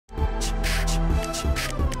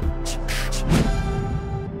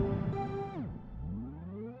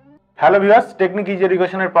Hello viewers, technique easy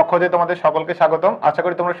এডুকেশনের পক্ষ থেকে তোমাদের সকলকে স্বাগতম। আশা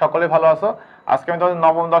করি তোমরা সকলে ভালো আছো। আজকে আমি তোমাদের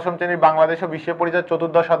নবম দশম শ্রেণীর বাংলাদেশ ও বিশ্ব পরিচয়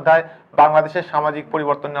চতুর্দশ অধ্যায় বাংলাদেশের সামাজিক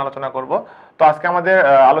পরিবর্তন নিয়ে আলোচনা করব। তো আজকে আমাদের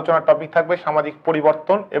আলোচনার টপিক থাকবে সামাজিক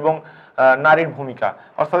পরিবর্তন এবং নারীর ভূমিকা।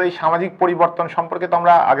 অর্থাৎ এই সামাজিক পরিবর্তন সম্পর্কে তো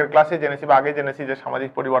আমরা আগের ক্লাসে জেনেছি বা আগে জেনেছি যে সামাজিক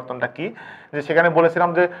পরিবর্তনটা কি। যে সেখানে বলেছিলাম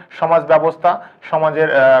যে সমাজ ব্যবস্থা, সমাজের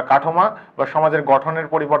কাঠামো বা সমাজের গঠনের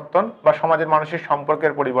পরিবর্তন বা সমাজের মানুষের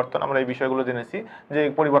সম্পর্কের পরিবর্তন, আমরা এই বিষয়গুলো জেনেছি যে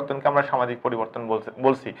এই পরিবর্তনকে আমরা সামাজিক পরিবর্তন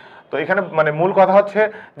বলছি। তো এখানে মানে মূল কথা হচ্ছে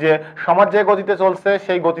যে সমাজ যে গতিতে চলছে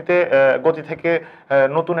সেই গতি থেকে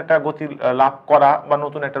নতুন একটা গতি লাভ করা বা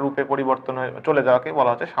নতুন একটা রূপে পরিবর্তন হয়ে চলে যাওয়াকে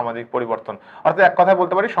বলা হচ্ছে সামাজিক পরিবর্তন। অর্থাৎ এক কথায়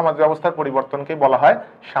বলতে পারি সমাজ ব্যবস্থার পরিবর্তনকেই বলা হয়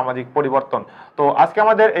সামাজিক পরিবর্তন। তো আজকে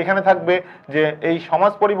আমাদের এখানে থাকবে যে এই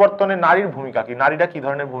সমাজ পরিবর্তনে নারীর ভূমিকা কি, নারীরা কি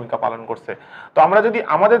ধরনের ভূমিকা পালন করছে। তো আমরা যদি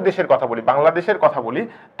আমাদের দেশের কথা বলি, বাংলাদেশের কথা বলি,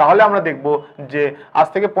 তাহলে আমরা দেখব যে আজ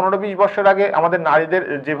থেকে 15-20 বছর আগে আমাদের নারীদের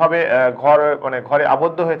যেভাবে ঘরে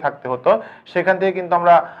আবদ্ধ হয়ে থাকতে হতো, সেখান থেকে কিন্তু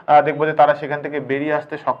আমরা দেখবো যে তারা সেখান থেকে বেরিয়ে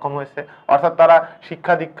আসতে সক্ষম হয়েছে। অর্থাৎ তারা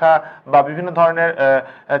শিক্ষা দীক্ষা বা বিভিন্ন ধরনের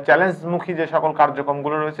চ্যালেঞ্জমুখী যে সকল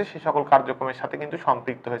কার্যক্রমগুলো রয়েছে সেই সকল কার্যক্রমের সাথে কিন্তু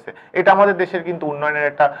সম্পৃক্ত হয়েছে। এটা আমাদের দেশের কিন্তু উন্নয়নের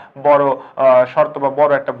একটা বড় শর্ত বা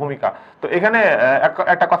বড় একটা ভূমিকা। তো এখানে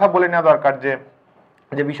একটা কথা বলে নেওয়া দরকার যে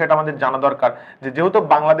বিষয়টা আমাদের জানা দরকার যে যেহেতু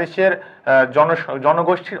বাংলাদেশের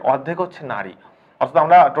জনগোষ্ঠীর অর্ধেক হচ্ছে নারী, অর্থাৎ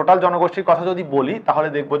আমরা টোটাল জনগোষ্ঠীর কথা যদি বলি তাহলে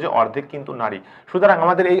দেখবো যে অর্ধেক কিন্তু নারী। সুতরাং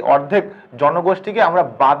আমাদের এই অর্ধেক জনগোষ্ঠীকে আমরা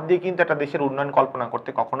বাদ দিয়ে কিন্তু একটা দেশের উন্নয়ন কল্পনা করতে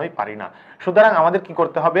কখনোই পারি না। সুতরাং আমাদের কি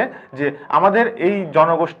করতে হবে যে আমাদের এই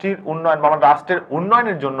জনগোষ্ঠীর উন্নয়ন বা আমাদের রাষ্ট্রের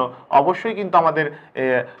উন্নয়নের জন্য অবশ্যই কিন্তু আমাদের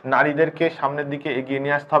নারীদেরকে সামনের দিকে এগিয়ে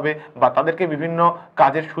নিয়ে আসতে হবে বা তাদেরকে বিভিন্ন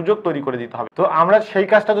কাজের সুযোগ তৈরি করে দিতে হবে। তো আমরা সেই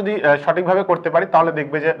কাজটা যদি সঠিকভাবে করতে পারি তাহলে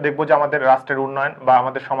দেখবো যে আমাদের রাষ্ট্রের উন্নয়ন বা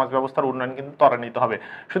আমাদের সমাজ ব্যবস্থার উন্নয়ন কিন্তু ত্বরান্বিত হবে।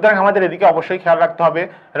 সুতরাং আমাদের এদিকে অবশ্যই খেয়াল রাখতে হবে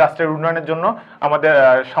রাষ্ট্রের উন্নয়নের জন্য, আমাদের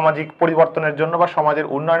সামাজিক পরিবর্তনের জন্য বা সমাজের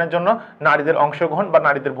উন্নয়নের জন্য নারীদের অংশগ্রহণ বা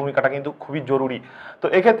নারীদের ভূমিকাটা কিন্তু খুবই জরুরি। তো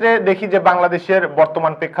এক্ষেত্রে দেখি যে বাংলাদেশের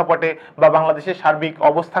বর্তমান প্রেক্ষাপটে বা বাংলাদেশের সার্বিক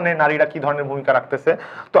অবস্থানে নারীরা কি ধরনের ভূমিকা রাখতেছে।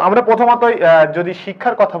 তো আমরা প্রথমতই যদি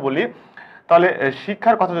শিক্ষার কথা বলি, তাহলে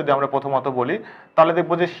শিক্ষার কথা যদি আমরা প্রথমত বলি তাহলে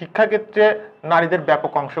দেখবো যে শিক্ষা ক্ষেত্রে নারীদের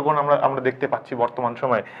ব্যাপক অংশগ্রহণ আমরা দেখতে পাচ্ছি বর্তমান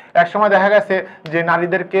সময়ে। এক সময় দেখা গেছে যে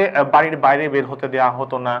নারীদেরকে বাড়ির বাইরে বের হতে দেওয়া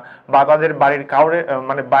হতো না বা তাদের বাড়ির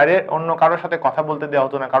বাইরে অন্য কারোর সাথে কথা বলতে দেওয়া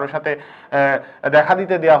হতো না, কারোর সাথে দেখা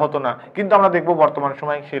দিতে দেওয়া হতো না। কিন্তু আমরা দেখবো বর্তমান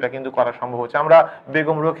সময় সেটা কিন্তু করা সম্ভব হচ্ছে। আমরা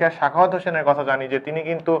বেগম রোকেয়া সাখাওয়াত হোসেনের কথা জানি যে তিনি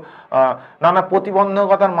কিন্তু নানা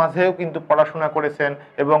প্রতিবন্ধকতার মাঝেও কিন্তু পড়াশোনা করেছেন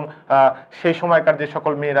এবং সেই সময়কার যে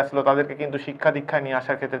সকল মেয়েরা ছিল তাদেরকে কিন্তু শিক্ষা দীক্ষা নিয়ে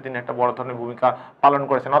আসার ক্ষেত্রে তিনি একটা বড় ধরনের ভূমিকা পালন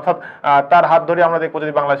করেছেন। অর্থাৎ তার হাত ধরে আমরা দেখবো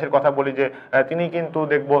যদি বাংলাদেশের কথা বলি যে তিনি কিন্তু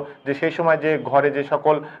দেখবো যে সেই সময় যে ঘরে যে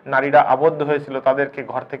সকল নারীরা আবদ্ধ হয়েছিল তাদেরকে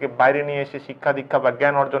ঘর থেকে বাইরে নিয়ে এসে শিক্ষা দীক্ষা বা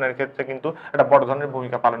জ্ঞান অর্জনের ক্ষেত্রে কিন্তু একটা বড় ধরনের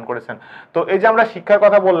ভূমিকা পালন করেছেন। তো এই যে আমরা শিক্ষার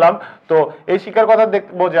কথা বললাম, তো এই শিক্ষার কথা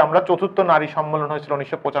দেখবো যে আমরা চতুর্থ নারী সম্মেলন হয়েছিল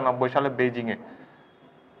 1995 সালে বেইজিং এ।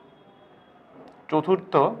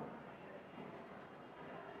 চতুর্থ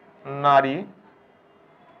নারী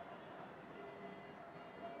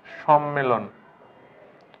সম্মেলন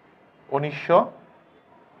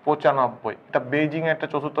 1995, এটা বেইজিং এ একটা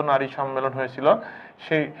চতুর্থ নারী সম্মেলন হয়েছিল।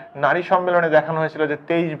 সেই নারী সম্মেলনে দেখানো হয়েছিল যে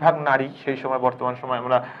 23 ভাগ নারী সেই সময়, বর্তমান সময়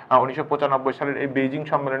আমরা 1995 সালের এই বেইজিং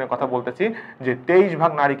সম্মেলনের কথা বলতেছি, যে 23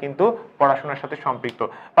 ভাগ নারী কিন্তু পড়াশোনার সাথে সম্পৃক্ত।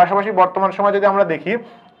 পাশাপাশি বর্তমান সময় যদি আমরা দেখি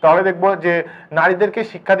তাহলে দেখবো যে নারীদেরকে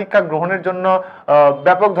শিক্ষা দীক্ষা গ্রহণের জন্য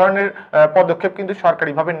ব্যাপক ধরনের পদক্ষেপ কিন্তু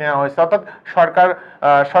সরকারিভাবে নেওয়া হয়েছে। অর্থাৎ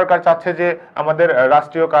সরকার চাচ্ছে যে আমাদের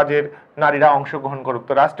রাষ্ট্রীয় কাজের নারীরা অংশগ্রহণ করুক।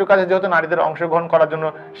 তো রাষ্ট্রীয় কাজে যেহেতু নারীদের অংশগ্রহণ করার জন্য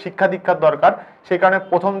শিক্ষা দীক্ষার দরকার, সেই কারণে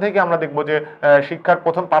প্রথম থেকে আমরা দেখবো যে শিক্ষার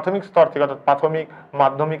প্রাথমিক স্তর থেকে, অর্থাৎ প্রাথমিক,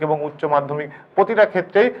 মাধ্যমিক এবং উচ্চ মাধ্যমিক প্রতিটা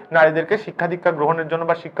ক্ষেত্রেই নারীদেরকে শিক্ষা দীক্ষা গ্রহণের জন্য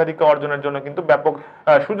বা শিক্ষা দীক্ষা অর্জনের জন্য কিন্তু ব্যাপক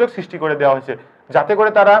সুযোগ সৃষ্টি করে দেওয়া হয়েছে, যাতে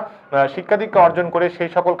করে তারা শিক্ষা দীক্ষা অর্জন করে সেই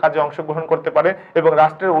সকল কাজে অংশগ্রহণ করতে পারে এবং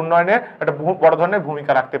রাষ্ট্রের উন্নয়নে একটা বড় ধরনের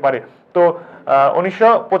ভূমিকা রাখতে পারে। তো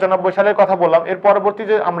 1995 সালের কথা বললাম। এর পরবর্তী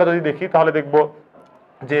যে আমরা যদি দেখি তাহলে দেখবো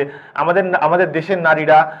যে আমাদের দেশের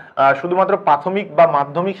নারীরা শুধুমাত্র প্রাথমিক বা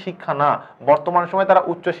মাধ্যমিক শিক্ষা না, বর্তমান সময়ে তারা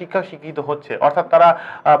উচ্চ শিক্ষা শিক্ষিত হচ্ছে। অর্থাৎ তারা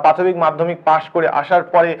প্রাথমিক মাধ্যমিক পাশ করে আসার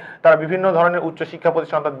পরে তারা বিভিন্ন ধরনের উচ্চ শিক্ষা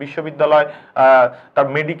প্রতিষ্ঠান, অর্থাৎ বিশ্ববিদ্যালয়, তার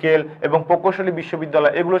মেডিকেল এবং প্রকৌশলী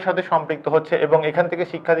বিশ্ববিদ্যালয়, এগুলোর সাথে সম্পৃক্ত হচ্ছে এবং এখান থেকে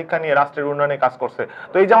শিক্ষা দীক্ষা নিয়ে রাষ্ট্রের উন্নয়নে কাজ করছে।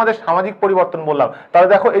 তো এই যে আমাদের সামাজিক পরিবর্তন বললাম, তাহলে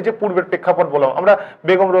দেখো এই যে পূর্বের প্রেক্ষাপট বললাম, আমরা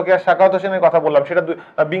বেগম রোকেয়া সাখাওয়াত হোসেনের কথা বললাম, সেটা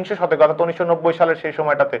বিংশ শতকে, অর্থাৎ 1990 সালের সেই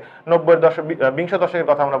সময়টাতে, বিংশ দশকের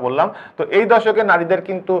কথা আমরা বললাম। তো এই দশকে নারীদের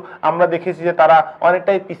কিন্তু আমরা দেখেছি যে তারা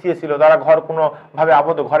অনেকটাই পিছিয়ে ছিল, তারা কোনো ভাবে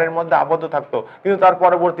আবদ্ধ, ঘরের মধ্যে আবদ্ধ থাকতো। কিন্তু তার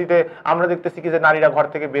পরবর্তীতে আমরা দেখতেছি কি যে নারীরা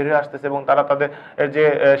ঘর থেকে বের হয়ে আসতেছে এবং তারা তাদের যে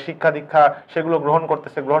শিক্ষা দীক্ষা সেগুলো গ্রহণ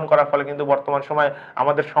করতেছে। গ্রহণ করার ফলে কিন্তু বর্তমান সময়ে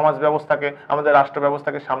আমাদের সমাজ ব্যবস্থাকে, আমাদের রাষ্ট্র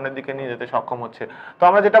ব্যবস্থাকে সামনের দিকে নিয়ে যেতে সক্ষম হচ্ছে। তো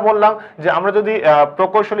আমরা যেটা বললাম যে আমরা যদি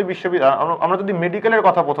প্রকৌশলী বিশ্ববিদ্যালয়, আমরা যদি মেডিকেলের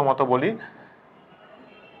কথা প্রথমত বলি,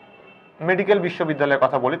 মেডিকেল বিশ্ববিদ্যালয়ের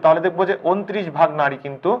কথা বলি, তাহলে দেখবো যে 29% নারী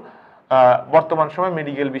কিন্তু বর্তমান সময়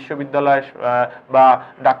মেডিকেল বিশ্ববিদ্যালয় বা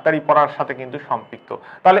ডাক্তারি পড়ার সাথে কিন্তু সম্পৃক্ত।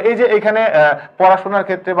 তাহলে এই যে এখানে পড়াশোনার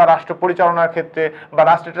ক্ষেত্রে বা রাষ্ট্র পরিচালনার ক্ষেত্রে বা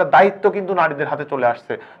রাষ্ট্রের একটা দায়িত্ব কিন্তু নারীদের হাতে চলে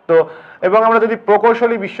আসছে। তো এবং আমরা যদি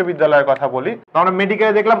প্রকৌশলী বিশ্ববিদ্যালয়ের কথা বলি, আমরা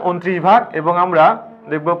মেডিকেলে দেখলাম 29% এবং আমরা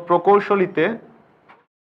দেখব প্রকৌশলীতে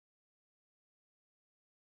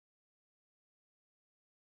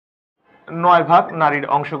 9% নারীর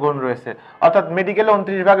অংশগ্রহণ রয়েছে। অর্থাৎ মেডিকেলে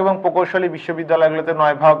 29% এবং প্রকৌশলী বিশ্ববিদ্যালয়গুলোতে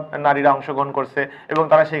 9% নারীরা অংশগ্রহণ করছে এবং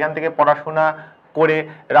তারা সেখান থেকে পড়াশোনা করে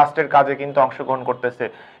রাষ্ট্রের কাজে কিন্তু অংশগ্রহণ করতেছে।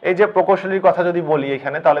 এই যে প্রকৌশলীর কথা যদি বলি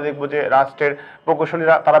এখানে, তাহলে দেখবো যে রাষ্ট্রের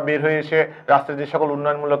প্রকৌশলীরা তারা বের হয়ে এসে রাষ্ট্রের যে সকল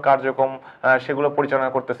উন্নয়নমূলক কার্যক্রম সেগুলো পরিচালনা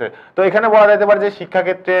করতেছে। তো এখানে বলা যেতে পারে যে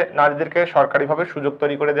শিক্ষাক্ষেত্রে নারীদেরকে সরকারিভাবে সুযোগ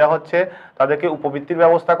তৈরি করে দেওয়া হচ্ছে, তাদেরকে উপবৃত্তির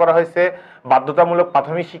ব্যবস্থা করা হয়েছে, বাধ্যতামূলক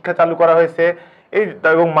প্রাথমিক শিক্ষা চালু করা হয়েছে, এই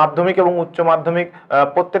এবং মাধ্যমিক এবং উচ্চ মাধ্যমিক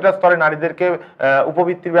প্রত্যেকটা স্তরে নারীদেরকে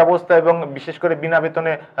উপবৃত্তির ব্যবস্থা এবং বিশেষ করে বিনা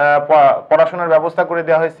বেতনে পড়াশোনার ব্যবস্থা করে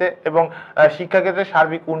দেওয়া হয়েছে। এবং শিক্ষাক্ষেত্রে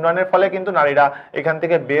সার্বিক উন্নয়নের ফলে কিন্তু নারীরা এখান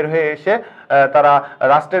থেকে বের হয়ে এসে তারা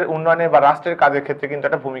রাষ্ট্রের উন্নয়নে বা রাষ্ট্রের কাজের ক্ষেত্রে কিন্তু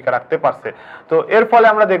একটা ভূমিকা রাখতে পারছে। তো এর ফলে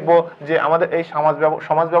আমরা দেখব যে আমাদের এই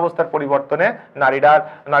সমাজ ব্যবস্থার পরিবর্তনে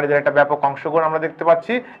নারীদের একটা ব্যাপক অংশগ্রহণ আমরা দেখতে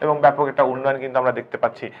পাচ্ছি এবং ব্যাপক একটা উন্নয়ন কিন্তু আমরা দেখতে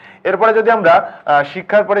পাচ্ছি। এরপরে যদি আমরা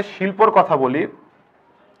শিক্ষার পরে শিল্পর কথা বলি,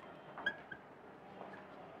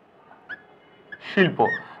 শিল্প,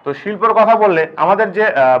 তো শিল্পের কথা বললে আমাদের যে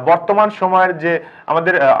বর্তমান সময়ের যে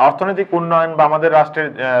আমাদের অর্থনৈতিক উন্নয়ন বা আমাদের রাষ্ট্রের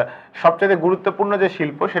সবচেয়ে গুরুত্বপূর্ণ যে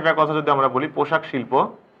শিল্প সেটার কথা যদি আমরা বলি, পোশাক শিল্প।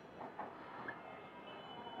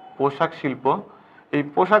 পোশাক শিল্প, এই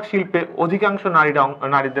পোশাক শিল্পে অধিকাংশ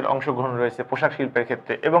নারীদের অংশগ্রহণ রয়েছে পোশাক শিল্পের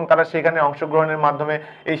ক্ষেত্রে এবং তারা সেখানে অংশগ্রহণের মাধ্যমে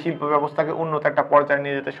এই শিল্প ব্যবস্থাকে উন্নত একটা পর্যায়ে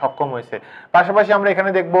নিয়ে যেতে সক্ষম হয়েছে। পাশাপাশি আমরা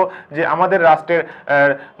এখানে দেখব যে আমাদের রাষ্ট্রের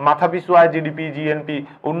মাথাপিছু আয়, জিডিপি, জিএনপি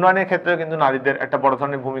উন্নয়নের ক্ষেত্রে কিন্তু নারীদের একটা বড়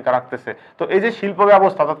ধরনের ভূমিকা রাখতেছে। তো এই যে শিল্প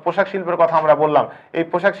ব্যবস্থা অর্থাৎ পোশাক শিল্পের কথা আমরা বললাম, এই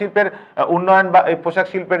পোশাক শিল্পের উন্নয়ন বা এই পোশাক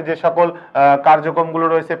শিল্পের যে সকল কার্যক্রমগুলো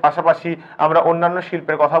রয়েছে, পাশাপাশি আমরা অন্যান্য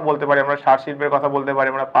শিল্পের কথা বলতে পারি, আমরা সার শিল্পের কথা বলতে পারি,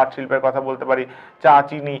 আমরা পাট শিল্পের কথা বলতে পারি, চা,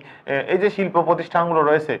 চিনি, এই যে শিল্প প্রতিষ্ঠানগুলো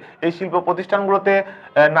রয়েছে এই শিল্প প্রতিষ্ঠানগুলোতে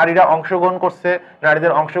নারীরা অংশগ্রহণ করছে,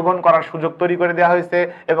 নারীদের অংশগ্রহণ করার সুযোগ তৈরি করে দেওয়া হয়েছে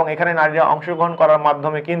এবং এখানে নারীরা অংশগ্রহণ করার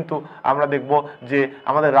মাধ্যমে কিন্তু আমরা দেখব যে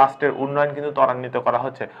আমাদের রাষ্ট্রের উন্নয়ন কিন্তু ত্বরান্বিত করা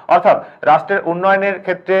হচ্ছে। অর্থাৎ রাষ্ট্রের উন্নয়নের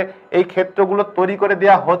ক্ষেত্রে এই ক্ষেত্রগুলো তৈরি করে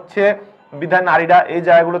দেওয়া হচ্ছে বিধায় নারীরা এই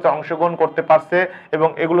জায়গাগুলোতে অংশগ্রহণ করতে পারছে এবং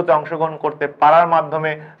এগুলোতে অংশগ্রহণ করতে পারার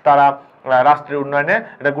মাধ্যমে তারা রাষ্ট্রের উন্নয়নে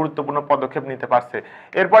একটা গুরুত্বপূর্ণ পদক্ষেপ নিতে পারছে।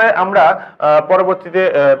 এরপরে আমরা পরবর্তীতে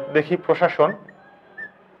দেখি প্রশাসন।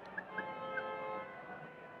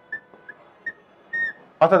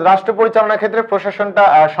 অর্থাৎ রাষ্ট্র পরিচালনার ক্ষেত্রে প্রশাসনটা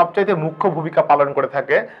সবচাইতে মুখ্য ভূমিকা পালন করে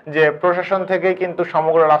থাকে, যে প্রশাসন থেকেই কিন্তু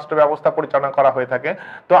সমগ্র রাষ্ট্র ব্যবস্থা পরিচালনা করা হয়ে থাকে।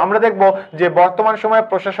 তো আমরা দেখব যে বর্তমান সময়ে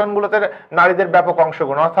প্রশাসনগুলোতে নারীদের ব্যাপক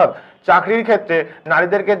অংশগ্রহণ, অর্থাৎ চাকরির ক্ষেত্রে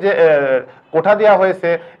নারীদেরকে যে কোঠা দেওয়া হয়েছে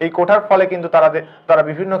এই কোঠার ফলে কিন্তু তারা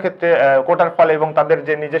বিভিন্ন ক্ষেত্রে কোঠার ফলে এবং তাদের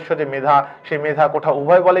যে নিজস্ব যে মেধা, সেই মেধা কোঠা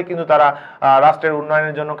উভয় বলে কিন্তু তারা রাষ্ট্রের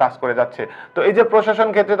উন্নয়নের জন্য কাজ করে যাচ্ছে। তো এই যে প্রশাসন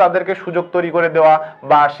ক্ষেত্রে তাদেরকে সুযোগ তৈরি করে দেওয়া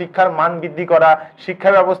বা শিক্ষার মান বৃদ্ধি করা, শিক্ষা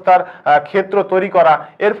ব্যবস্থার ক্ষেত্র তৈরি করা,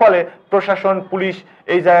 এর ফলে প্রশাসন, পুলিশ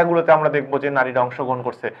এই জায়গাগুলোতে আমরা দেখবো যে নারীরা অংশগ্রহণ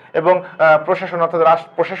করছে এবং প্রশাসন অর্থাৎ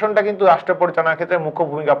প্রশাসনটা কিন্তু রাষ্ট্র পরিচালনার ক্ষেত্রে মুখ্য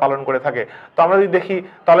ভূমিকা পালন করে থাকে। তো আমরা যদি দেখি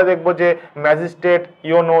তাহলে দেখবো যে ম্যাজিস্ট্রেট,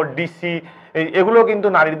 ইওনো, ডিসি এগুলো কিন্তু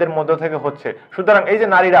নারীদের মধ্য থেকে হচ্ছে। সুতরাং এই যে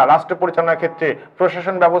নারীরা রাষ্ট্র পরিচালনার ক্ষেত্রে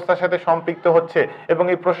প্রশাসন ব্যবস্থার সাথে সম্পৃক্ত হচ্ছে এবং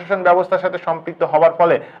এই প্রশাসন ব্যবস্থার সাথে সম্পৃক্ত হওয়ার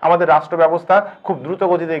ফলে আমাদের রাষ্ট্র ব্যবস্থা খুব দ্রুত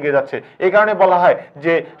গতিতে এগিয়ে যাচ্ছে। এই কারণে বলা হয়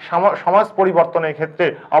যে সমাজ পরিবর্তনের ক্ষেত্রে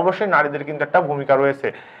অবশ্যই নারীদের কিন্তু একটা ভূমিকা রয়েছে।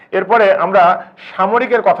 এরপরে আমরা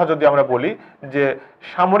সামরিকের কথা যদি আমরা বলি, যে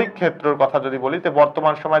সামরিক ক্ষেত্রের কথা যদি বলি, তো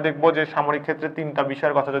বর্তমান সময় দেখবো যে সামরিক ক্ষেত্রে তিনটা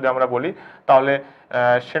বিষয়ের কথা যদি আমরা বলি, তাহলে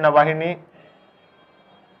সেনাবাহিনী,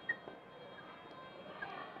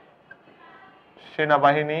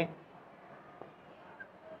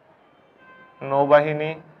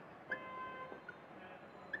 নৌবাহিনী,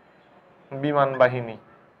 বিমান বাহিনী।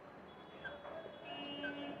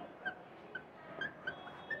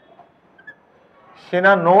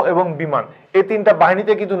 সেনা, নৌ এবং বিমান, এই তিনটা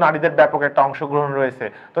বাহিনীতে কিন্তু নারীদের ব্যাপক একটা অংশগ্রহণ রয়েছে।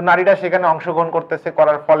 তো নারীরা সেখানে অংশগ্রহণ করতেছে,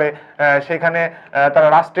 করার ফলে সেখানে তারা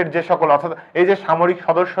রাষ্ট্রের যে সকল, অর্থাৎ এই যে সামরিক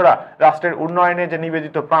সদস্যরা রাষ্ট্রের উন্নয়নে যে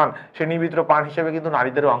নিবেদিত প্রাণ, সেই নিবেদিত প্রাণ হিসেবে কিন্তু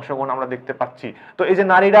নারীদেরও অংশগ্রহণ আমরা দেখতে পাচ্ছি। তো এই যে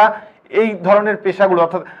নারীরা এই ধরনের পেশাগুলো,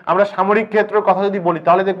 অর্থাৎ আমরা সামরিক ক্ষেত্রের কথা যদি বলি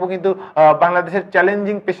তাহলে দেখবো কিন্তু বাংলাদেশের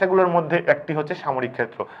চ্যালেঞ্জিং পেশাগুলোর মধ্যে একটি হচ্ছে সামরিক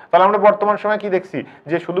ক্ষেত্র। তাহলে আমরা বর্তমান সময় কি দেখছি,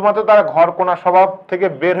 যে শুধুমাত্র তারা ঘর কোনা স্বভাব থেকে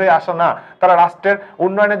বের হয়ে আসা না, তারা রাষ্ট্রের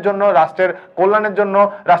উন্নয়নের জন্য, রাষ্ট্রের কল্যাণের জন্য,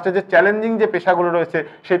 রাষ্ট্রের যে চ্যালেঞ্জিং যে পেশাগুলো রয়েছে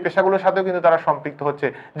সেই পেশাগুলোর সাথেও কিন্তু তারা সম্পৃক্ত হচ্ছে,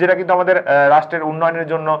 যেটা কিন্তু আমাদের রাষ্ট্রের উন্নয়নের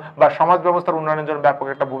জন্য বা সমাজ ব্যবস্থার উন্নয়নের জন্য ব্যাপক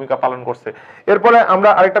একটা ভূমিকা পালন করছে। এরপরে আমরা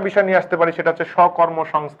আরেকটা বিষয় নিয়ে আসতে পারি, সেটা হচ্ছে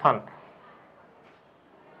স্বকর্মসংস্থান।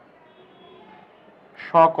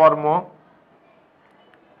 স্বকর্মসংস্থান,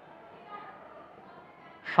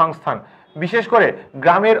 বিশেষ করে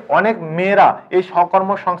গ্রামের অনেক মেয়েরা এই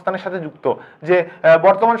স্বকর্মসংস্থানের সাথে যুক্ত। যে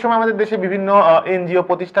বর্তমান সময় আমাদের দেশে বিভিন্ন এনজিও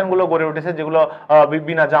প্রতিষ্ঠানগুলো গড়ে উঠেছে, যেগুলো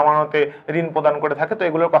বিনা জামানতে ঋণ প্রদান করে থাকে। তো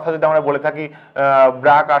এগুলোর কথা যদি আমরা বলে থাকি,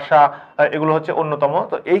 ব্র্যাক, আশা, এগুলো হচ্ছে অন্যতম।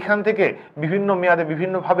 তো এইখান থেকে বিভিন্ন মেয়াদে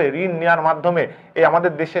বিভিন্নভাবে ঋণ নেওয়ার মাধ্যমে এই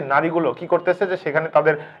আমাদের দেশের নারীগুলো কি করতেছে, যে সেখানে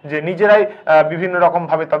তাদের যে নিজেরাই বিভিন্ন রকম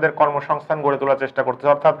ভাবে তাদের কর্মসংস্থান গড়ে তোলার চেষ্টা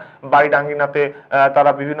করতেছে। অর্থাৎ বাড়ি ডাঙ্গিনাতে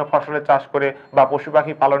তারা বিভিন্ন ফসলের চাষ করে বা পশু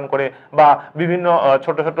পাখি পালন করে বা বিভিন্ন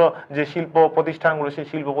ছোট ছোট যে শিল্প প্রতিষ্ঠানগুলো, সেই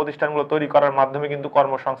শিল্প প্রতিষ্ঠানগুলো তৈরি করার মাধ্যমে কিন্তু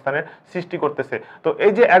কর্মসংস্থানের সৃষ্টি করতেছে। তো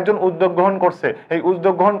এই যে একজন উদ্যোগ গ্রহণ করছে, এই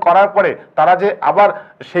উদ্যোগ গ্রহণ করার পরে তারা যে আবার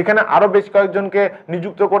সেখানে আরো বেশ কয়েকজনকে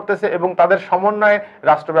নিযুক্ত করতেছে এবং তাদের সমন্বয়ে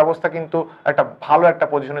রাষ্ট্র ব্যবস্থা কিন্তু একটা ভালো একটা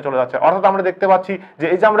পজিশনে চলে যাচ্ছে। অর্থাৎ আমরা দেখতে পাচ্ছি যে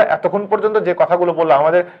এই যে আমরা এতক্ষণ পর্যন্ত যে কথাগুলো বললাম,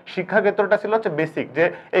 আমাদের শিক্ষা ক্ষেত্রটা ছিল হচ্ছে বেসিক, যে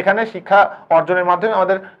এখানে শিক্ষা অর্জনের মাধ্যমে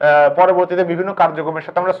আমাদের পরবর্তীতে বিভিন্ন কার্যক্রমের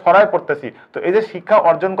সাথে আমরা ছড়ায় পড়তেছি। তো এই যে শিক্ষা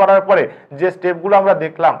অর্জন করার পরে যে স্টেপগুলো আমরা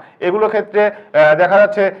দেখলাম, এগুলো ক্ষেত্রে দেখা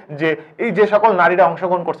যাচ্ছে যে এই যে সকল নারীরা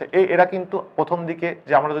অংশগ্রহণ করছে, এরা কিন্তু প্রথম দিকে,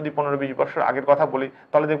 যে আমরা যদি 15-20 বছর আগের কথা বলি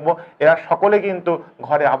তাহলে দেখবো এরা সকলে কিন্তু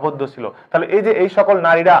ঘরে আবদ্ধ ছিল। তাহলে এই যে এই সকল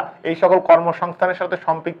নারীরা এই সকল কর্মসংস্থানের সাথে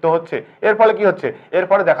সম্পৃক্ত হচ্ছে, এর ফলে কি হচ্ছে, এর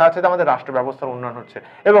ফলে দেখা যাচ্ছে যে আমাদের রাষ্ট্র ব্যবস্থার উন্নয়ন হচ্ছে।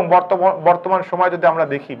 এবং বর্তমান সময় যদি আমরা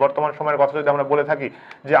দেখি, বর্তমান সময়ের কথা যদি আমরা বলে থাকি,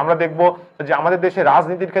 যে আমরা দেখবো যে আমাদের দেশে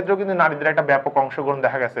রাজনীতির ক্ষেত্রেও কিন্তু নারীদের একটা ব্যাপক অংশগ্রহণ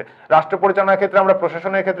দেখা গেছে। রাষ্ট্র পরিচালনার ক্ষেত্রে আমরা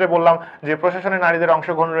প্রশাসনের ক্ষেত্রে বললাম যে প্রশাসনে নারীদের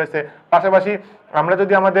অংশগ্রহণ রয়েছে। পাশাপাশি আমরা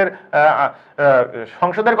যদি আমাদের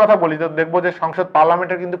সংসদের কথা বলি, তো দেখবো যে সংসদ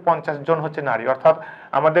পার্লামেন্টের কিন্তু 50 জন হচ্ছে নারী। অর্থাৎ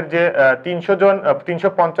আমাদের যে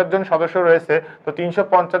 350 জন সদস্য রয়েছে, তো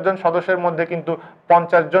 350 জন সদস্যের মধ্যে কিন্তু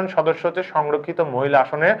 50 জন সদস্য হচ্ছে সংরক্ষিত মহিলা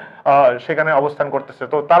আসনে সেখানে অবস্থান করতেছে।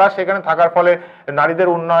 তো তারা সেখানে থাকার ফলে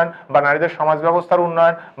নারীদের উন্নয়ন বা নারীদের সমাজ ব্যবস্থার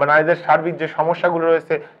উন্নয়ন বা নারীদের সার্বিক যে সমস্যাগুলো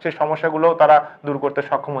রয়েছে সেই সমস্যাগুলো তারা দূর করতে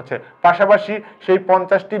সক্ষম হচ্ছে। পাশাপাশি সেই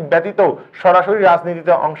 50টি ব্যতীত সরাসরি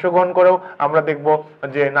রাজনীতিতে অংশগ্রহণ করেও আমরা দেখব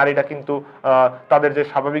যে নারীরা কিন্তু তাদের যে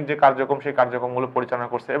স্বাভাবিক যে কার্যক্রম, সেই কার্যক্রমগুলো পরিচালনা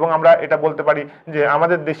করছে। এবং আমরা এটা বলতে পারি যে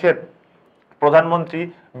আমাদের দেশের প্রধানমন্ত্রী,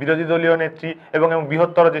 বিরোধী দলীয় নেত্রী এবং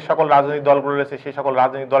বৃহত্তর যে সকল রাজনৈতিক দলগুলো রয়েছে, সেই সকল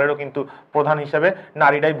রাজনৈতিক দলেরও কিন্তু প্রধান হিসেবে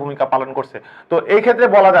নারীরাই ভূমিকা পালন করছে। তো এই ক্ষেত্রে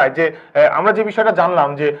বলা যায় যে আমরা যে বিষয়টা জানলাম,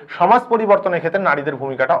 যে সমাজ পরিবর্তনের ক্ষেত্রে নারীদের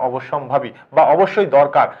ভূমিকাটা অবশ্যম্ভাবী বা অবশ্যই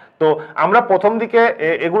দরকার। তো আমরা প্রথম দিকে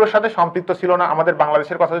এগুলোর সাথে সম্পৃক্ত ছিল না। আমাদের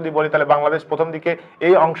বাংলাদেশের কথা যদি বলি, তাহলে বাংলাদেশ প্রথম দিকে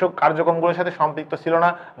এই কার্যক্রমগুলোর সাথে সম্পৃক্ত ছিল না।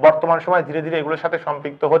 বর্তমান সময় ধীরে ধীরে এগুলোর সাথে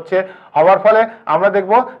সম্পৃক্ত হচ্ছে। হওয়ার ফলে আমরা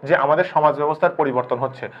দেখব যে আমাদের সমাজ ব্যবস্থার পরিবর্তন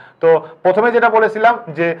হচ্ছে। তো প্রথমে যেটা বলেছিলাম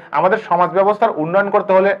যে আমাদের সমাজ ব্যবস্থার উন্নয়ন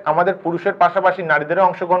করতে হলে আমাদের পুরুষের পাশাপাশি নারীদেরও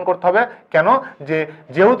অংশগ্রহণ করতে হবে। কেন?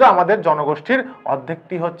 যেহেতু আমাদের জনগোষ্ঠীর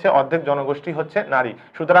অর্ধেক জনগোষ্ঠী হচ্ছে নারী,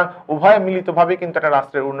 সুতরাং উভয় মিলিতভাবে কিন্তু একটা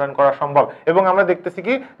রাষ্ট্রের উন্নয়ন করা সম্ভব। এবং আমরা দেখতেছি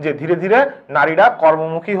কি, যে ধীরে ধীরে নারীরা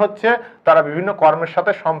কর্মমুখী হচ্ছে, তারা বিভিন্ন কর্মের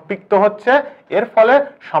সাথে সম্পৃক্ত হচ্ছে, এর ফলে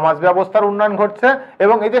সমাজ ব্যবস্থার উন্নয়ন ঘটছে।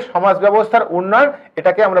 এবং এই যে সমাজ ব্যবস্থার উন্নয়ন,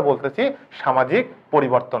 এটাকে আমরা বলতেছি সামাজিক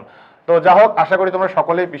পরিবর্তন। তো যা হোক, আশা করি তোমরা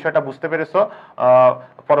সকলেই বিষয়টা বুঝতে পেরেছো।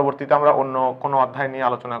 পরবর্তীতে আমরা অন্য কোনো অধ্যায় নিয়ে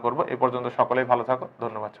আলোচনা করব। এ পর্যন্ত সকলেই ভালো থাকো।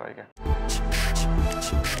 ধন্যবাদ সবাইকে।